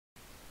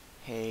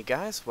Hey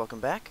guys, welcome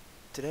back.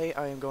 Today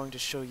I am going to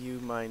show you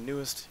my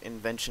newest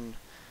invention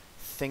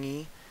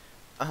thingy.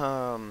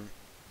 Um,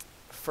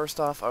 First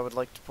off, I would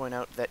like to point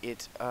out that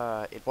it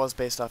was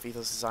based off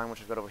Ethos Design,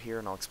 which I've got over here,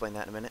 and I'll explain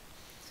that in a minute.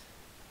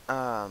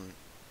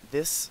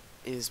 This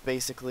is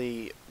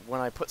basically when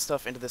I put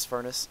stuff into this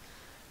furnace,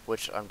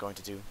 which I'm going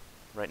to do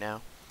right now.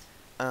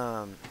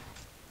 Um,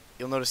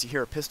 you'll notice you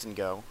hear a piston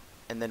go,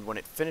 and then when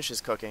it finishes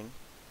cooking,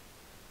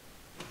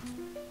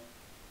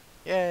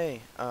 yay!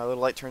 A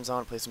little light turns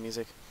on, plays some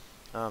music.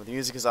 The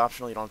music is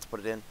optional, you don't have to put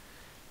it in.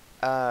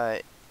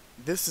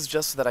 This is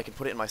just so that I can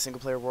put it in my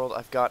single-player world.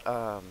 I've got,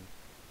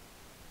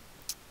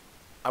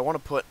 I want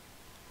to put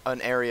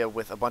an area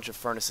with a bunch of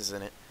furnaces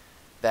in it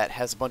that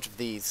has a bunch of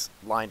these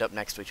lined up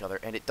next to each other,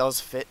 and it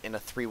does fit in a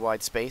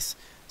 3-wide space,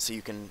 so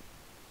you can,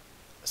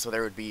 so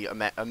there would be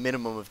a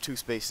minimum of 2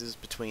 spaces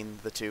between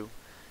the two.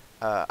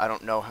 I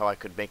don't know how I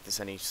could make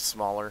this any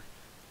smaller.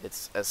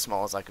 It's as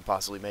small as I could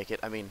possibly make it.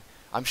 I mean,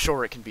 I'm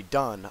sure it can be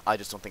done, I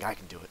just don't think I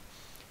can do it.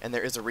 And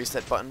there is a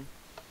reset button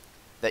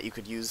that you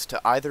could use to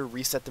either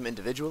reset them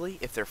individually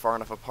if they're far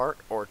enough apart,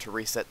 or to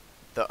reset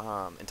the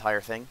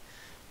entire thing,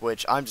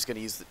 which I'm just going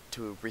to use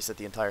to reset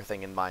the entire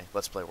thing in my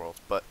Let's Play world.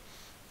 But,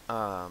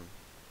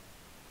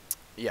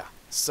 yeah.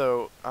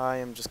 So, I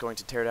am just going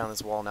to tear down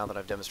this wall now that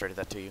I've demonstrated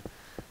that to you,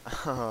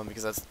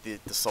 because that's the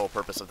sole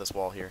purpose of this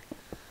wall here.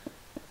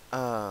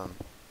 Now,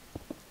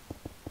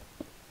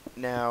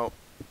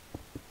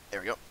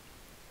 there we go.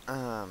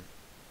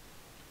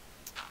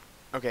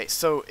 Okay,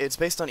 so it's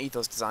based on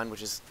Ethos Design,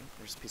 which is,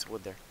 there's a piece of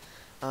wood there,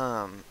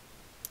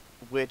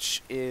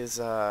 which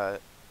is,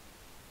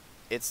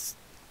 it's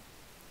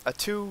a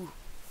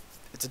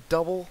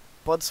double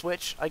bud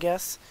switch, I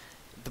guess.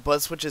 The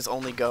bud switches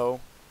only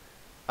go,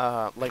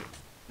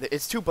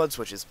 it's 2 bud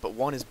switches, but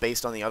one is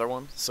based on the other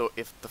one, so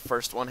if the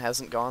first one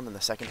hasn't gone, then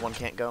the second one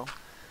can't go.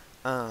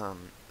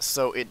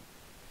 So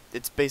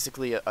it's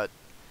basically it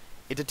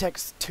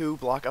detects 2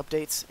 block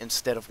updates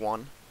instead of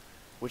 1.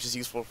 Which is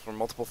useful for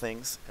multiple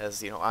things,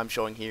 as you know I'm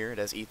showing here, and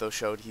as Ethos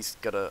showed, he's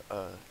got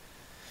a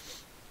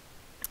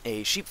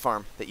sheep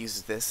farm that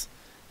uses this,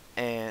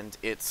 and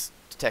it's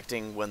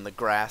detecting when the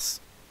grass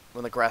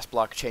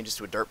block changes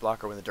to a dirt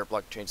block, or when the dirt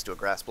block changes to a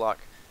grass block,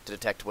 to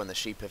detect when the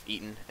sheep have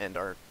eaten and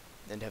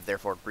have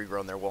therefore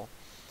regrown their wool.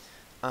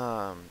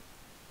 I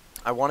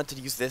wanted to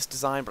use this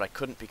design, but I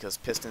couldn't because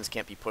pistons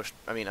can't be pushed.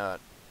 I mean,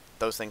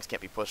 those things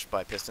can't be pushed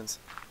by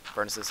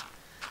furnaces,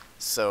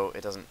 so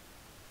it doesn't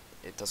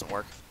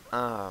work.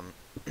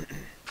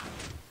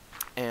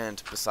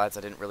 And besides,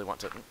 I didn't really want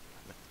to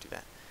do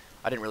that.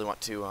 I didn't really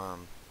want to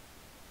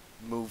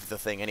move the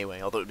thing anyway.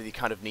 Although it would be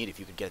kind of neat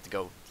if you could get it to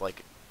go,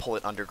 like, pull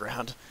it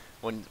underground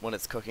when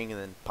it's cooking, and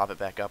then pop it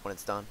back up when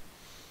it's done.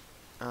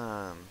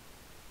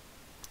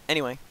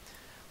 Anyway,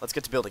 let's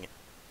get to building it.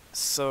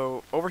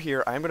 So over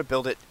here, I'm going to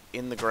build it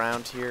in the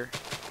ground here,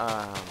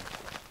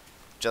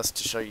 just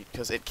to show you,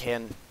 because it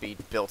can be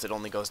built. It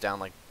only goes down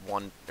like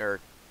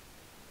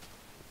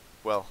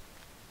well,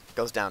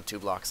 goes down 2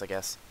 blocks, I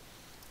guess,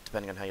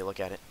 depending on how you look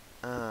at it.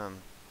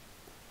 I'm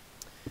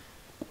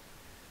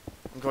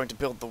going to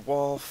build the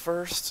wall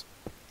first.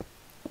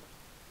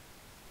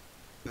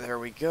 There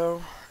we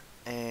go.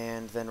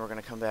 And then we're going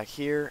to come back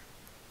here,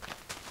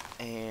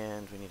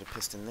 and we need a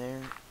piston there,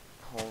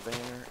 hole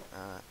there.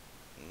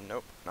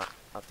 Nope,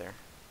 not there.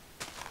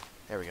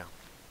 There we go.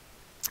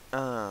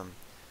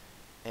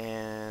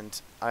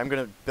 And I'm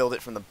going to build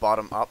it from the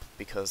bottom up,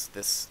 because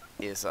this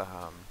is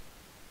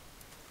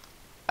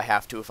I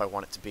have to if I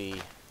want it to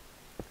be.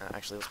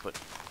 Actually, let's put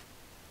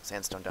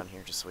sandstone down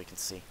here just so we can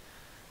see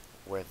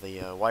where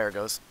the wire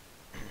goes.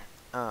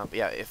 But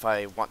yeah, if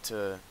I want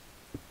to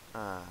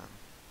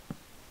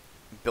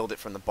build it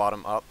from the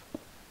bottom up,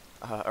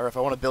 or if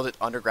I want to build it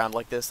underground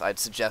like this, I'd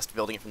suggest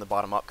building it from the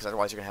bottom up, because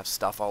otherwise you're going to have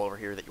stuff all over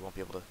here that you won't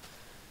be able to.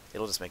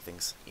 It'll just make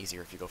things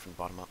easier if you go from the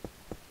bottom up.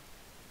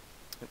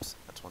 Oops,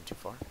 that's one too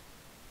far.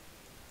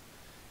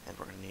 And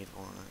we're going to need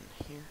one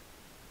here.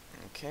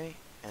 Okay.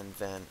 And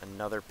then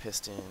another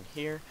piston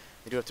here.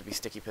 They do have to be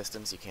sticky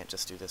pistons. You can't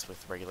just do this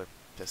with regular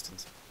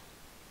pistons.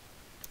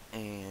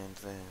 And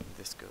then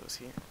this goes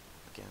here.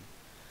 Again,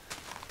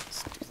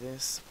 let's do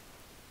this.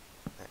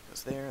 That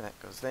goes there. That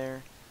goes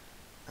there.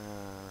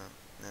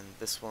 And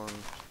this one.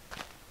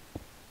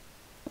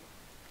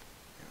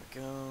 There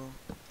we go.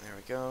 There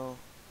we go.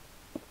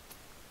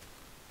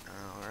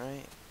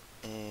 Alright.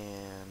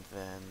 And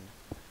then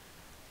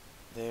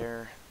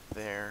there,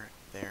 there,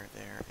 there,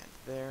 there, and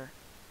there.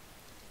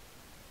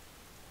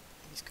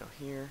 These go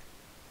here,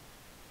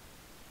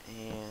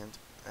 and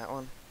that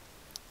one,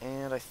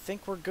 and I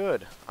think we're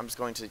good. I'm just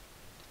going to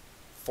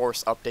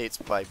force updates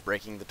by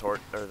breaking the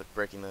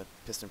breaking the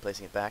piston,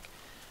 placing it back.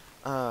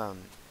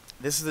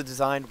 This is the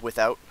design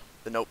without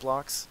the note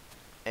blocks,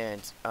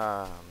 and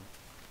the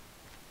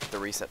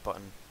reset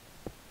button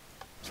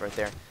is right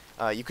there.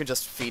 You can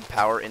just feed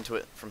power into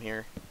it from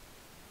here,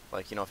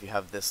 like, you know, if you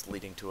have this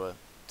leading to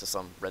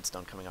some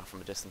redstone coming off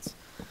from a distance.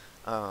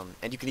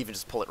 And you can even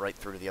just pull it right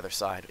through to the other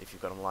side if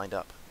you've got them lined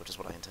up, which is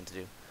what I intend to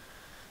do.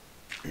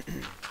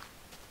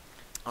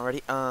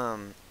 Alrighty,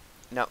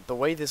 Now, the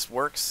way this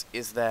works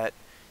is that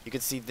you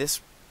can see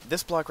this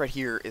block right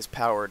here is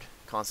powered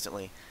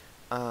constantly.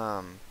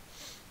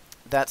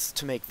 That's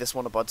to make this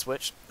one a bud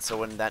switch, so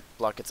when that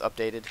block gets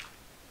updated,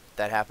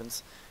 that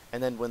happens.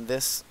 And then when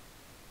this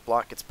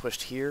block gets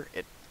pushed here,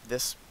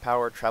 this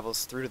power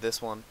travels through to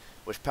this one,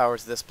 which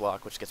powers this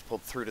block, which gets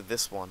pulled through to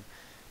this one,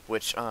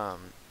 which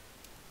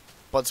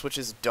bud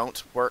switches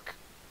don't work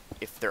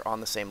if they're on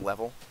the same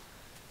level.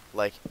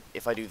 Like,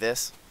 if I do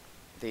this,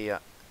 it's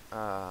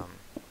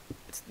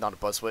not a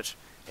bud switch.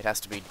 It has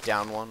to be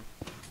down one,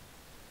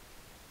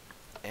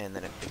 and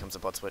then it becomes a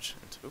bud switch.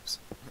 And, oops.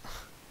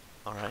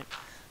 Alright.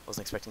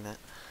 Wasn't expecting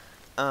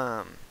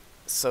that.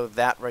 So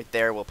that right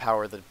there will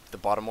power the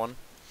bottom one.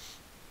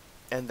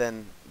 And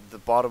then the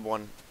bottom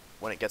one,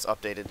 when it gets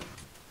updated,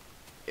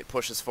 it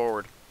pushes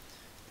forward,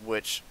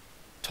 which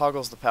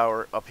toggles the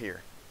power up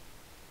here.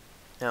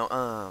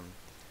 Now,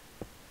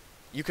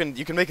 you can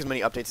make as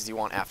many updates as you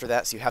want after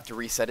that, so you have to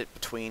reset it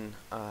between,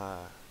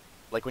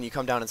 like when you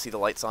come down and see the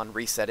lights on,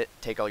 reset it,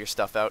 take all your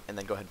stuff out, and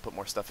then go ahead and put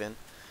more stuff in.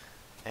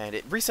 And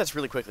it resets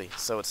really quickly,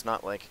 so it's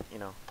not like, you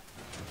know,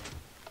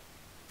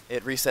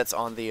 it resets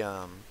on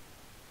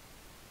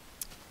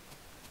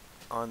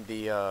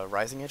the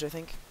rising edge, I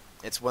think.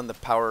 It's when the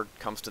power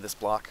comes to this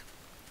block.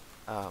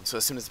 So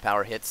as soon as the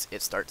power hits,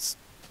 it starts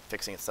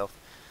fixing itself.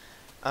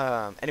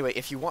 Anyway,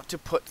 if you want to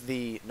put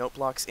the note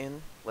blocks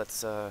in,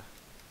 let's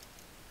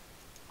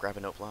grab a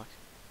note block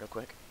real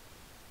quick.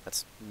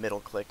 That's middle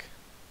click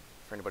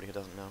for anybody who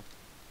doesn't know.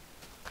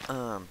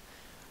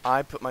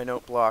 I put my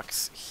note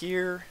blocks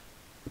here,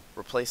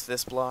 replace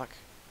this block,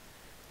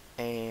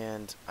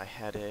 and I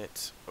had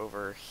it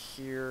over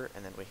here,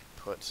 and then we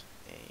put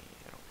a,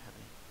 I don't have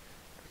any,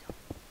 there we go.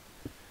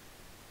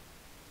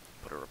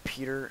 Put a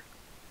repeater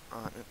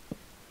on it.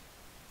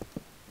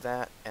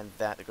 That and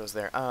that, it goes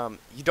there.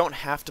 You don't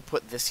have to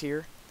put this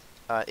here.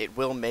 It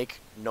will make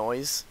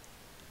noise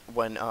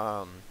when,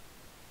 I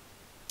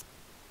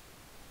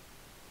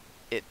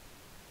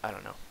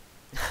don't know.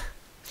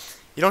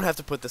 You don't have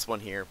to put this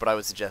one here, but I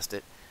would suggest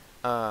it.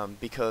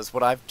 Because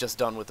what I've just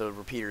done with the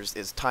repeaters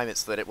is time it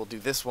so that it will do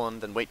this one,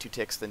 then wait 2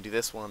 ticks, then do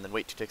this one, then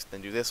wait 2 ticks,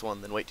 then do this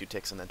one, then wait 2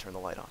 ticks, and then turn the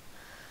light on.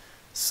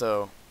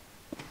 So,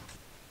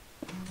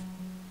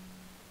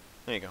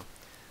 there you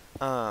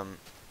go.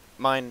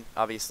 Mine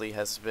obviously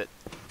has a bit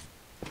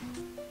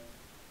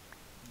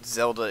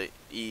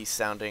Zelda-y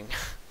sounding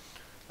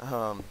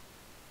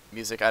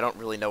music. I don't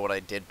really know what I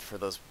did for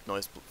those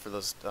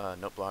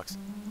note blocks.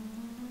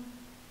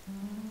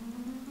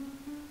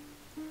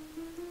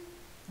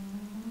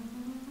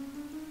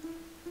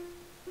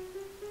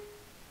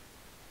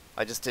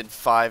 I just did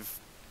 5,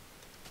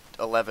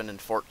 11, and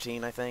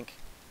 14, I think.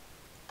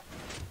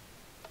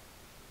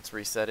 Let's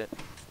reset it.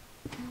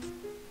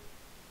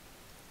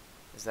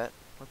 Is that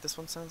what this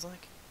one sounds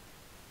like?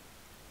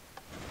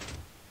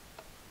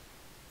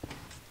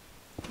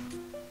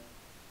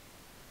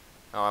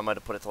 Oh, I might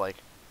have put it to like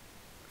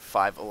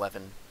 5,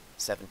 11,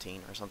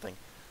 17 or something.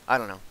 I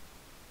don't know.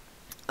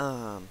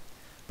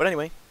 But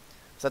anyway,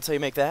 so that's how you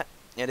make that.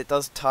 And it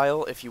does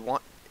tile if you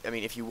want. I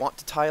mean, if you want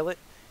to tile it,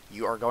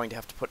 you are going to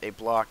have to put a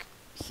block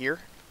here,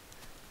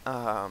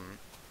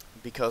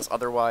 because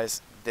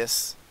otherwise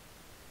this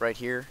right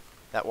here,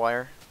 that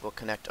wire, will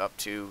connect up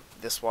to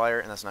this wire,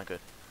 and that's not good.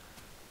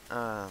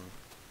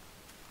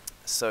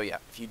 So yeah,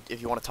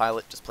 if you want to tile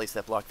it, just place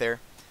that block there.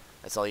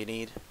 That's all you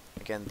need.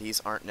 Again, these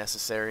aren't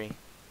necessary.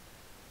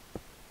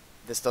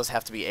 This does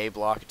have to be a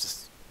block. It's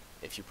just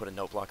if you put a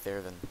note block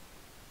there, then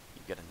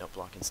you get a note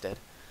block instead.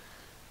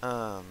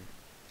 Actually,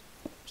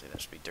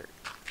 that should be dirt.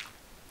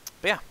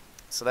 But yeah,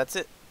 so that's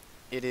it.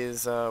 It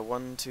is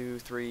 1, 2,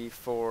 3,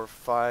 4,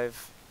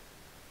 5,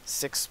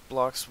 6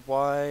 blocks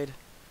wide.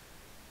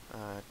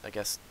 I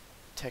guess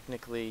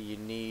technically you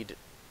need.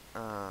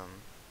 I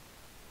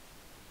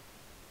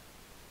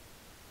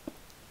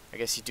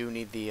guess you do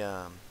need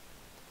the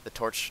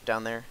torch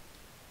down there.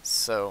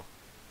 So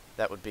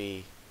that would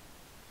be.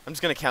 I'm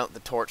just gonna count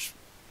the torch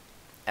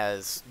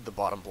as the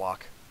bottom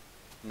block,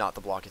 not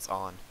the block it's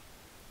on,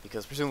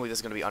 because presumably this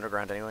is gonna be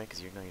underground anyway,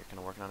 because you know you're kind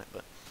of working on it.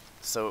 But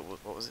so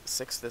what was it?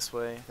 6 this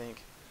way, I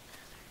think.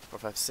 4,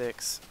 5,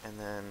 6, and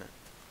then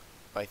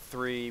by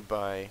 3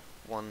 by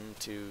 1,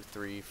 2,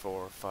 3,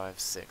 4, 5,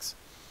 6.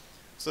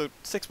 So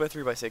 6 by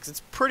 3 by 6.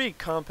 It's pretty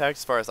compact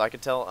as far as I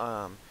could tell.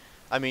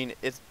 I mean,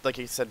 it's like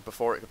you said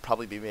before, it could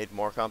probably be made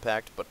more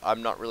compact, but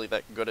I'm not really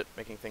that good at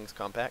making things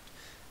compact,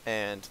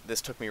 and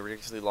this took me a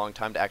ridiculously long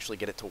time to actually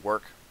get it to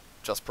work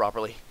just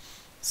properly.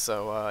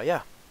 So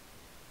yeah.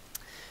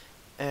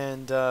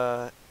 And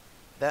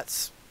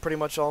that's pretty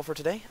much all for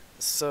today.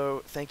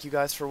 So thank you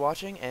guys for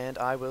watching, and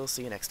I will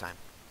see you next time.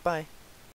 Bye.